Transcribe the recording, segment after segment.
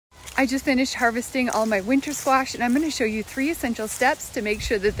I just finished harvesting all my winter squash, and I'm going to show you 3 essential steps to make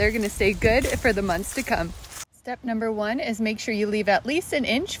sure that they're going to stay good for the months to come. Step number 1 is make sure you leave at least an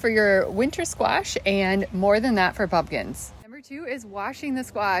inch for your winter squash and more than that for pumpkins. Number 2 is washing the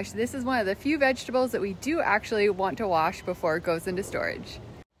squash. This is one of the few vegetables that we do actually want to wash before it goes into storage.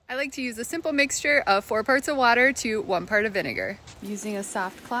 I like to use a simple mixture of 4 parts of water to 1 part of vinegar. Using a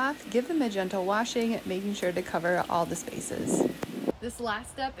soft cloth, give them a gentle washing, making sure to cover all the spaces. This last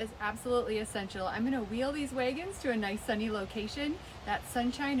step is absolutely essential. I'm going to wheel these wagons to a nice sunny location. That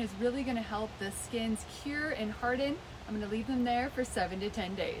sunshine is really going to help the skins cure and harden. I'm going to leave them there for 7 to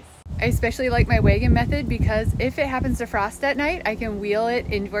 10 days. I especially like my wagon method because if it happens to frost at night, I can wheel it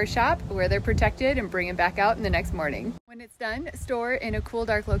into our shop where they're protected and bring it back out in the next morning. When it's done, store in a cool,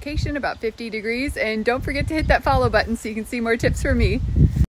 dark location about 50 degrees, and don't forget to hit that follow button so you can see more tips from me.